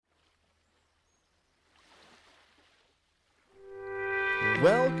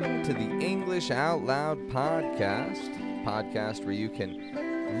Welcome to the English Out Loud podcast where you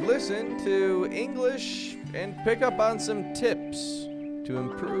can listen to English and pick up on some tips to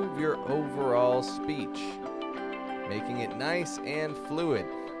improve your overall speech, making it nice and fluid.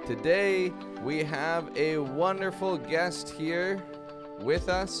 Today, we have a wonderful guest here with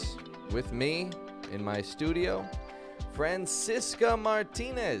us, with me, in my studio, Francisca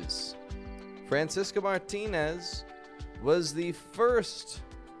Martinez. Francisca Martinez was the first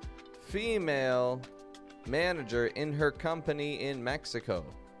female manager in her company in Mexico.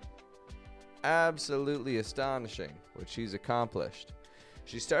 Absolutely astonishing what she's accomplished.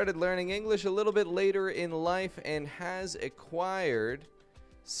 She started learning English a little bit later in life and has acquired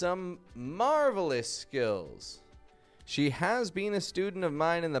some marvelous skills. She has been a student of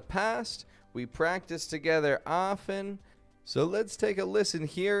mine in the past. We practice together often. So let's take a listen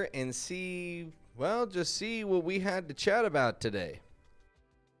here and see what we had to chat about today.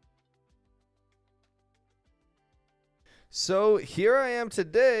 So here I am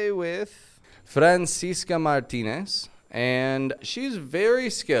today with Francisca Martinez, and she's very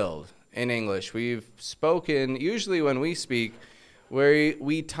skilled in English. We've spoken, usually when we speak, where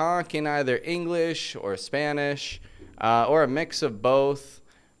we talk in either English or Spanish, or a mix of both.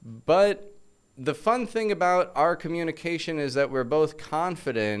 But the fun thing about our communication is that we're both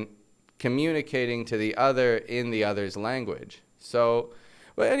confident communicating to the other in the other's language. So,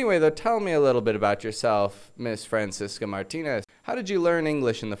 anyway, though, tell me a little bit about yourself, Miss Francisca Martinez. How did you learn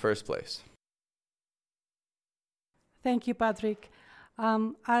English in the first place? Thank you, Patrick.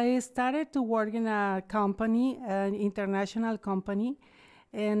 I started to work in a company, an international company,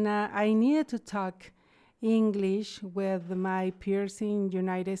 and I needed to talk English with my peers in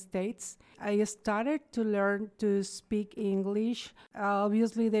United States. I started to learn to speak English.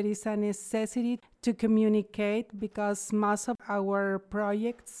 Obviously, there is a necessity to communicate because most of our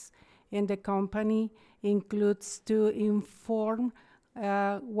projects in the company includes to inform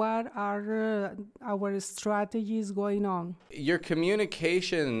what are our strategies going on. Your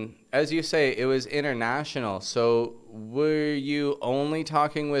communication, as you say, it was international. So were you only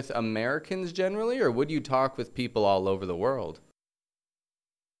talking with Americans generally, or would you talk with people all over the world?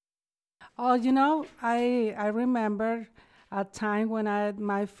 Oh, I remember a time when I had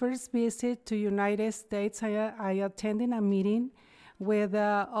my first visit to United States. I attended a meeting with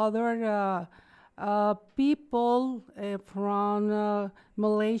other people from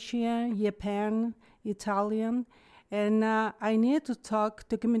Malaysia, Japan, Italian, and I needed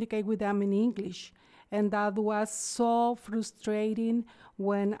to communicate with them in English. And that was so frustrating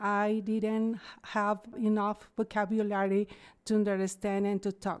when I didn't have enough vocabulary to understand and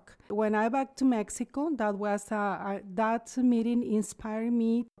to talk. When I back to Mexico, that meeting inspired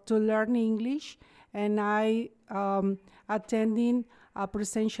me to learn English, and I attending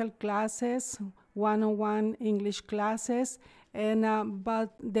presential classes, one-on-one English classes, and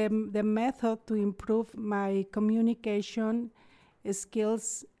but the method to improve my communication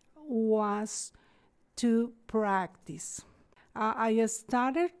skills was to practice. I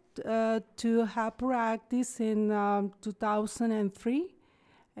started to have practice in 2003,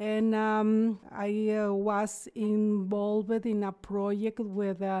 and I was involved in a project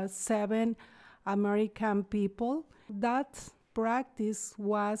with 7 American people. That practice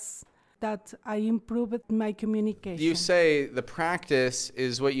was that I improved my communication. You say the practice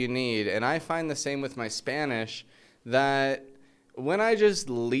is what you need, and I find the same with my Spanish, that when I just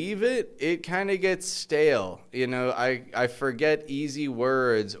leave it, it kind of gets stale. I forget easy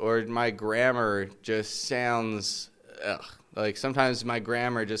words, or my grammar just sounds, like sometimes my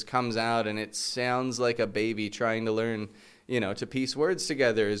grammar just comes out and it sounds like a baby trying to learn, to piece words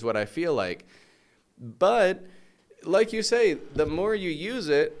together is what I feel like. But like you say, the more you use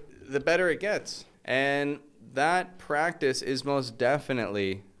it, the better it gets. And that practice is most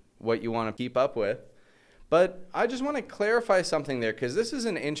definitely what you want to keep up with. But I just want to clarify something there, because this is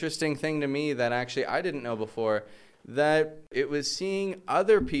an interesting thing to me that actually I didn't know before, that it was seeing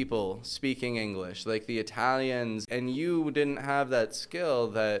other people speaking English, like the Italians, and you didn't have that skill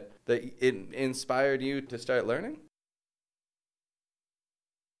that it inspired you to start learning?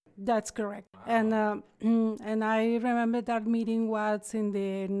 That's correct. And I remember that meeting was in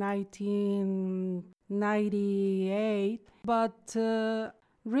the 1998. But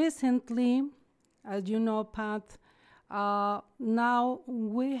recently, as you know, Pat, now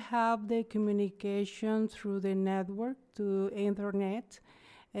we have the communication through the network, to internet,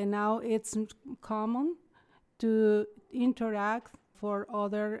 and now it's common to interact for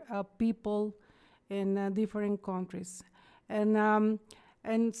other people in different countries. And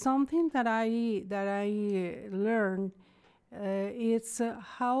something that I learned It's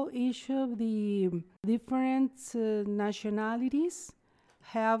how each of the different nationalities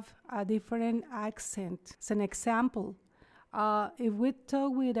have a different accent. As an example, if we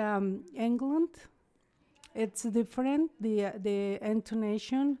talk with England, it's different, the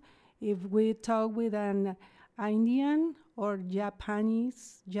intonation. If we talk with an Indian or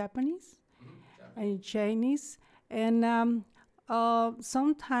Japanese and Chinese, and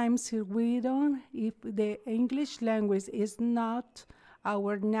sometimes if the English language is not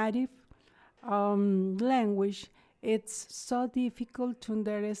our native language, it's so difficult to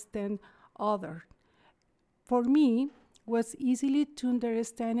understand other. For me, was easily to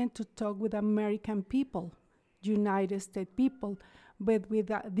understand and to talk with American people, United States people, but with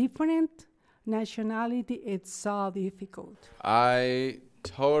a different nationality, it's so difficult. I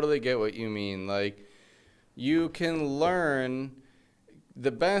totally get what you mean. Like, you can learn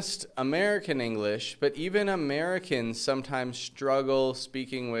the best American English, but even Americans sometimes struggle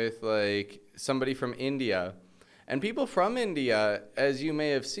speaking with like somebody from India. And people from India, as you may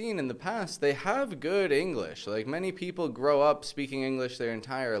have seen in the past, they have good English. Like, many people grow up speaking English their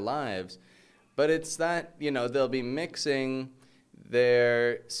entire lives. But it's that, they'll be mixing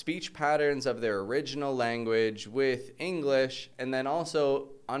their speech patterns of their original language with English. And then also,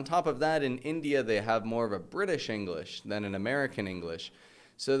 on top of that, in India, they have more of a British English than an American English.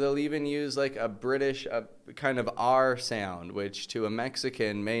 So they'll even use like a British kind of R sound, which to a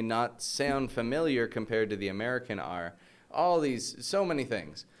Mexican may not sound familiar compared to the American R. All these, so many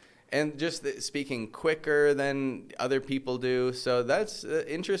things. And just speaking quicker than other people do. So that's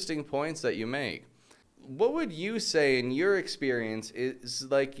interesting points that you make. What would you say in your experience is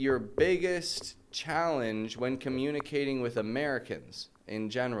like your biggest challenge when communicating with Americans in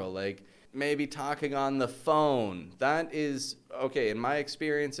general? Like, maybe talking on the phone. That is, okay, in my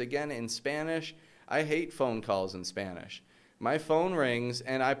experience, again, in Spanish, I hate phone calls in Spanish. My phone rings,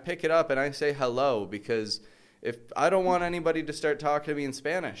 and I pick it up, and I say hello, because if I don't want anybody to start talking to me in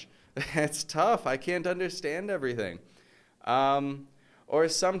Spanish. It's tough. I can't understand everything. Or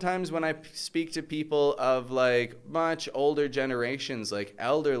sometimes when I speak to people of, like, much older generations, like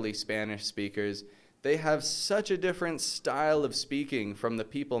elderly Spanish speakers, they have such a different style of speaking from the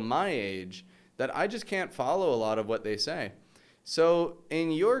people my age that I just can't follow a lot of what they say. So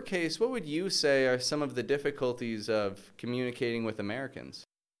in your case, what would you say are some of the difficulties of communicating with Americans?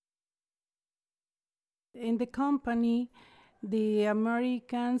 In the company, the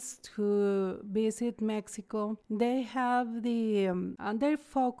Americans who visit Mexico, they have their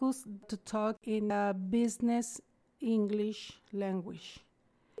focus to talk in a business English language.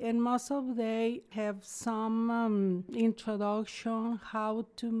 And most of they have some introduction how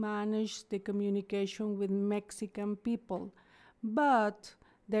to manage the communication with Mexican people. But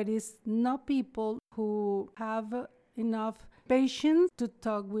there is no people who have enough patience to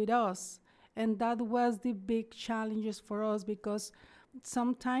talk with us. And that was the big challenges for us, because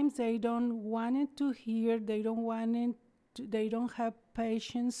sometimes they don't want it to hear, they don't have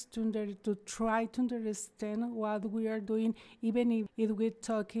patience to try to understand what we are doing, even if we're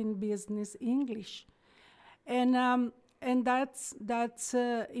talking business English, and that's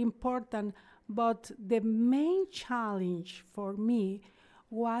important. But the main challenge for me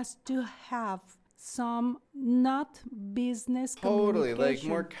was to have some not business Totally, like communication.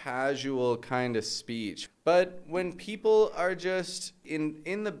 more casual kind of speech. But when people are just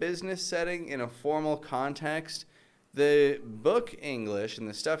in the business setting, in a formal context, the book English and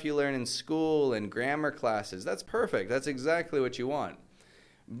the stuff you learn in school and grammar classes, that's perfect. That's exactly what you want.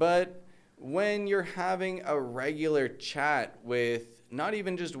 But when you're having a regular chat with not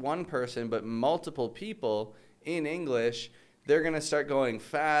even just one person, but multiple people in English, they're going to start going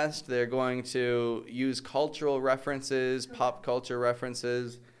fast. They're going to use cultural references, pop culture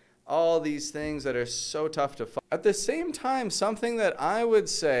references, all these things that are so tough to follow. At the same time, something that I would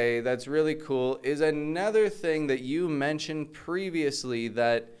say that's really cool is another thing that you mentioned previously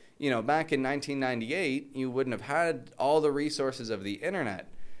that, back in 1998, you wouldn't have had all the resources of the internet.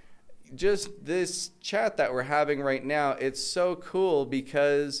 Just this chat that we're having right now, it's so cool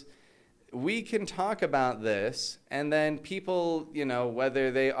because we can talk about this, and then people,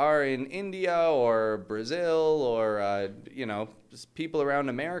 whether they are in India or Brazil or, just people around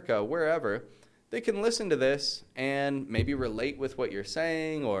America, wherever, they can listen to this and maybe relate with what you're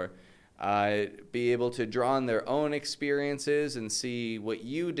saying, or be able to draw on their own experiences and see what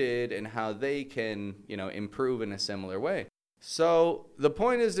you did and how they can, improve in a similar way. So the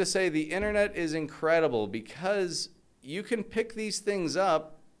point is to say the internet is incredible because you can pick these things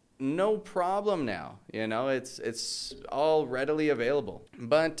up no problem now. You know, it's all readily available.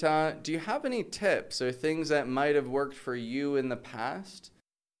 But do you have any tips or things that might have worked for you in the past?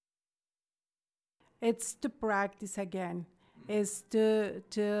 It's to practice again. It's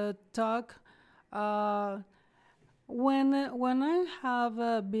to talk. Uh, when I have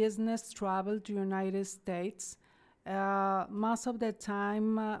a business travel to United States, most of the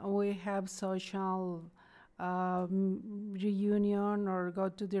time we have social reunion or go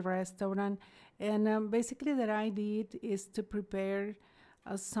to the restaurant, and basically what I did is to prepare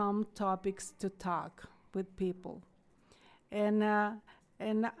some topics to talk with people, and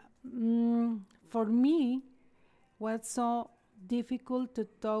and for me was so difficult to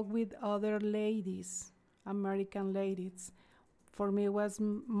talk with other ladies, American ladies. For me, it was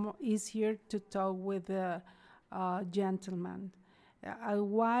easier to talk with a gentleman.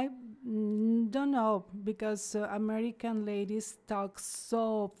 Why? Don't know, because American ladies talk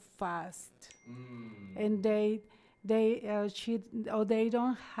so fast, and they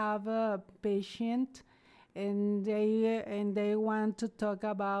don't have a patient, and they want to talk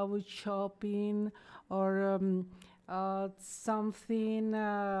about shopping or something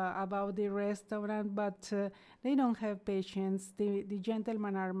about the restaurant, but they don't have patience. The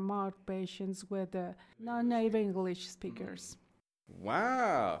gentlemen are more patient with non-native English speakers.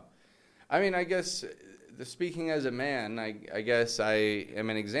 Wow. I mean, I guess speaking as a man, I guess I am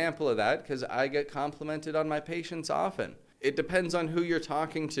an example of that because I get complimented on my patience often. It depends on who you're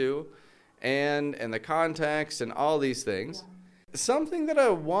talking to and the context and all these things. Something that I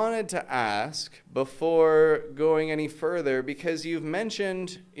wanted to ask before going any further, because you've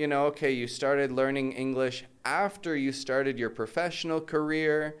mentioned, you know, okay, you started learning English after you started your professional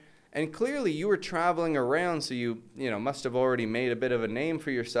career, and clearly you were traveling around, so you must have already made a bit of a name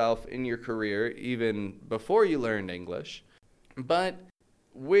for yourself in your career even before you learned English. But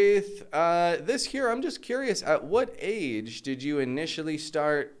with this here, I'm just curious, at what age did you initially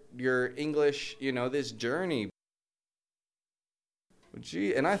start your English, this journey?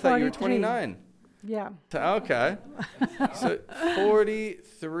 Gee, and I thought you were 29. Yeah. Okay. So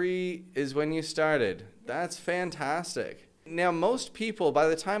 43 is when you started. That's fantastic. Now, most people, by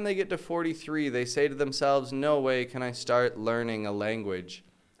the time they get to 43, they say to themselves, no way can I start learning a language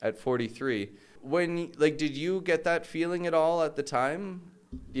at 43. Did you get that feeling at all at the time?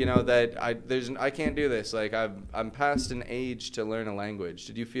 That I can't do this. Like, I'm past an age to learn a language.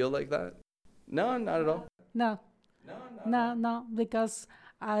 Did you feel like that? No, not at all. No. No, because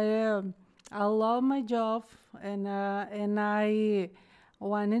I love my job, and I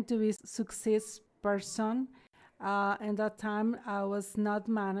wanted to be a success person. And that time I was not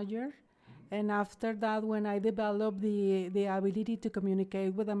manager, and after that, when I developed the ability to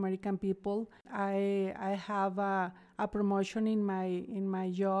communicate with American people, I have a promotion in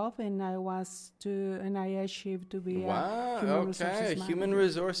my job, and I achieved to be wow, a human resources manager. Human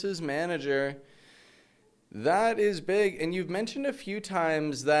resources manager. That is big. And you've mentioned a few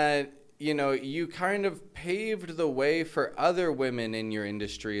times that, you kind of paved the way for other women in your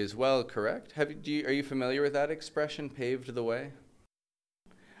industry as well, correct? Are you familiar with that expression, paved the way?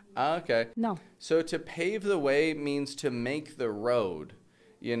 Okay. No. So to pave the way means to make the road.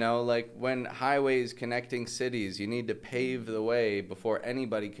 Like when highways connecting cities, you need to pave the way before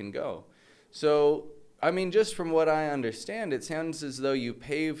anybody can go. So just from what I understand, it sounds as though you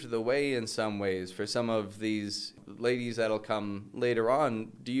paved the way in some ways for some of these ladies that'll come later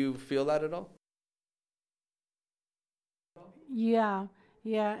on. Do you feel that at all? Yeah.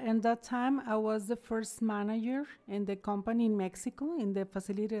 And that time I was the first manager in the company in Mexico, in the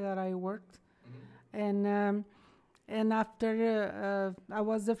facility that I worked. And after I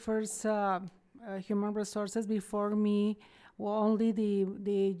was the first human resources. Before me, only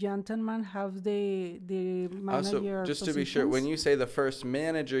the gentleman have the manager. So just to be sure, when you say the first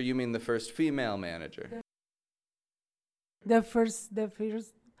manager, you mean the first female manager? The first.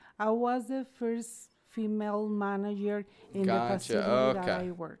 I was the first female manager in the facility that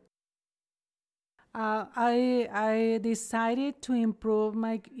I worked. I decided to improve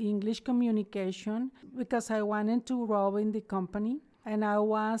my English communication because I wanted to grow in the company, and I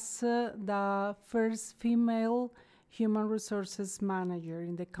was the first female human resources manager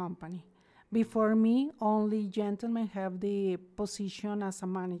in the company. Before me, only gentlemen have the position as a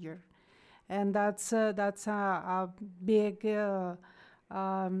manager, and that's a big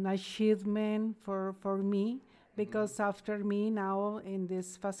achievement for me, because after me now in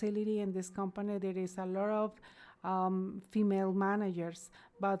this facility, in this company, there is a lot of female managers,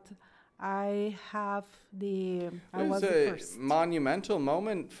 but I was the first. Monumental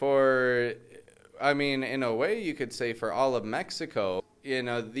moment for, in a way you could say for all of Mexico.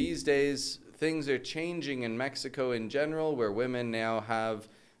 these days things are changing in Mexico in general, where women now have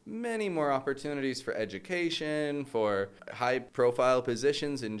many more opportunities for education, for high profile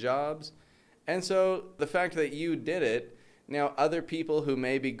positions in jobs. And so the fact that you did it, now other people who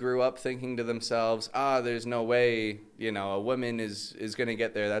maybe grew up thinking to themselves, there's no way, a woman is going to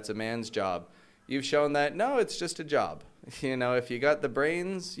get there. That's a man's job. You've shown that, no, it's just a job. If you got the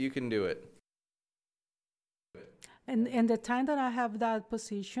brains, you can do it. And the time that I have that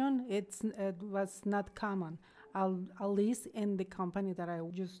position, it was not common, at least in the company that I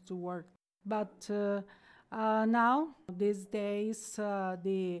used to work. But now, these days,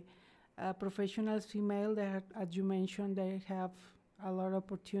 the professional female, as you mentioned, they have a lot of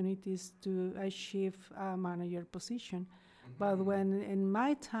opportunities to achieve a manager position. Mm-hmm. But when in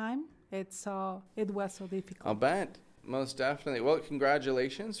my time, it was so difficult. I'll bet. Most definitely. Well,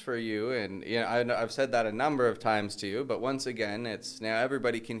 congratulations for you. And I've said that a number of times to you, but once again, it's now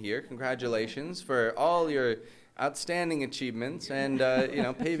everybody can hear. Congratulations for all your outstanding achievements and,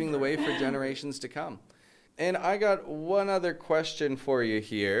 paving the way for generations to come. And I got one other question for you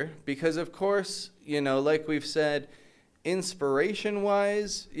here, because of course, like we've said,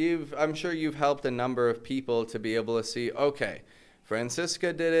 inspiration-wise, I'm sure you've helped a number of people to be able to see, okay,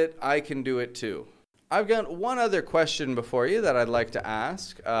 Francisca did it, I can do it too. I've got one other question before you that I'd like to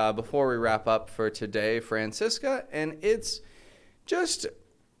ask before we wrap up for today, Francisca, and it's just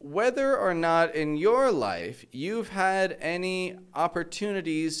whether or not in your life you've had any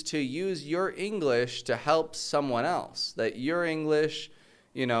opportunities to use your English to help someone else, that your English,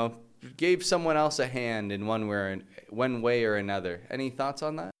 gave someone else a hand in one way or another. Any thoughts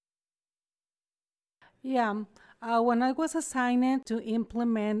on that? Yeah. When I was assigned to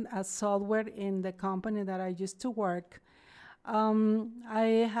implement a software in the company that I used to work,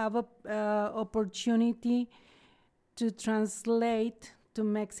 I have an opportunity to translate to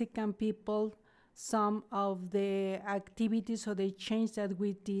Mexican people some of the activities or the change that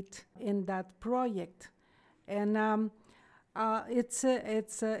we did in that project. And it's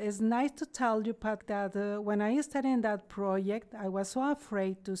nice to tell you, Pat, that when I started in that project, I was so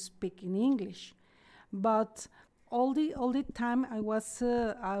afraid to speak in English, but all the time I was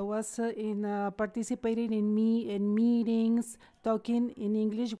participating in meetings, talking in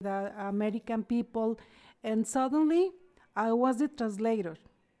English with American people, and suddenly I was the translator,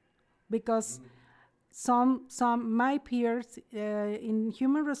 because some my peers in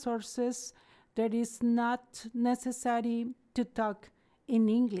human resources, there is not necessary to talk in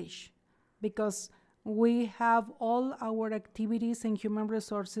English, because we have all our activities in human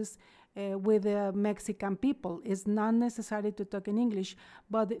resources with the Mexican people. It's not necessary to talk in English,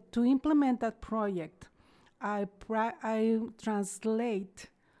 but to implement that project, I translate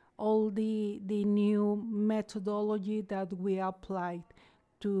all the new methodology that we applied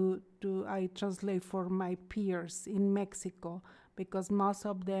I translate for my peers in Mexico, because most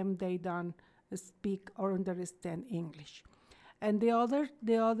of them, they don't speak or understand English. And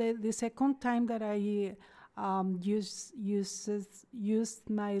the second time that I used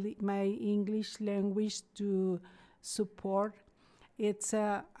my English language to support, it's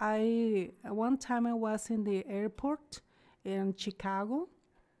one time I was in the airport in Chicago,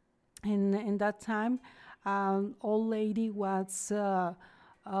 and in that time, old lady was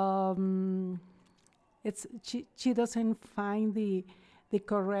she doesn't find the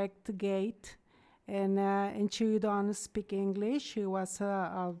correct gate, and she don't speak English. She was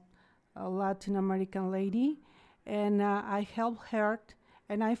a Latin American lady, and I helped her,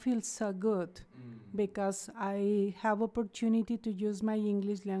 and I feel so good because I have opportunity to use my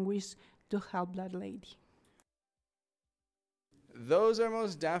English language to help that lady. Those are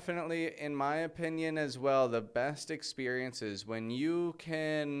most definitely, in my opinion as well, the best experiences when you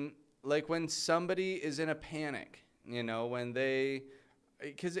can, like when somebody is in a panic,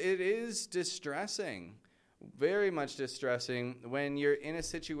 because it is distressing. Very much distressing when you're in a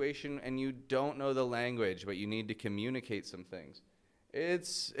situation and you don't know the language, but you need to communicate some things.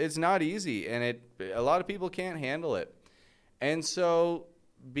 It's not easy, and a lot of people can't handle it. And so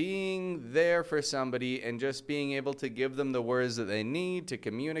being there for somebody and just being able to give them the words that they need to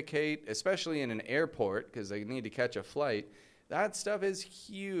communicate, especially in an airport because they need to catch a flight, that stuff is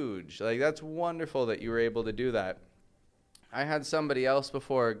huge. Like, that's wonderful that you were able to do that. I had somebody else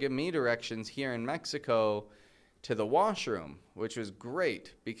before give me directions here in Mexico to the washroom, which was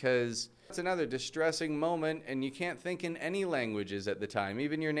great because it's another distressing moment and you can't think in any languages at the time,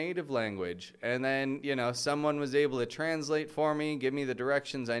 even your native language. And then, someone was able to translate for me, give me the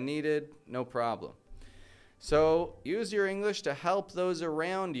directions I needed, no problem. So use your English to help those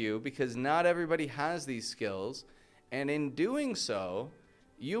around you because not everybody has these skills. And in doing so,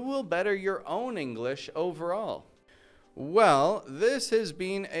 you will better your own English overall. Well, this has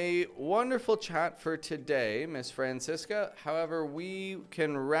been a wonderful chat for today, Miss Francisca. However, we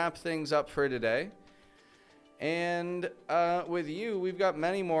can wrap things up for today. And with you, we've got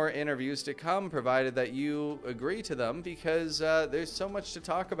many more interviews to come, provided that you agree to them, because there's so much to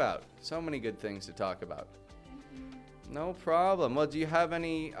talk about. So many good things to talk about. No problem. Well, do you have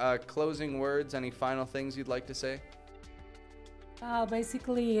any closing words, any final things you'd like to say?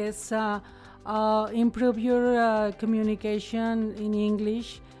 Basically, it's improve your communication in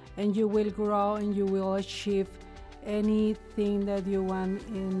English, and you will grow and you will achieve anything that you want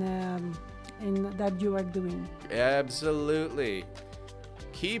in that you are doing. Absolutely.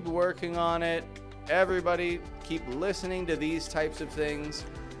 Keep working on it. Everybody, keep listening to these types of things.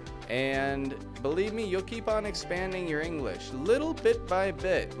 And believe me, you'll keep on expanding your English little bit by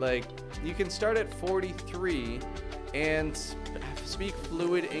bit. Like, you can start at 43 and speak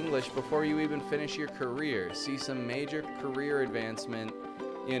fluid English before you even finish your career. See some major career advancement,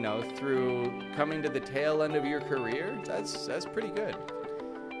 through coming to the tail end of your career. That's pretty good.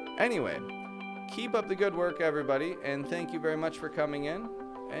 Anyway, keep up the good work, everybody, and thank you very much for coming in,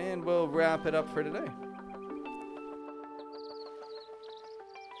 and we'll wrap it up for today.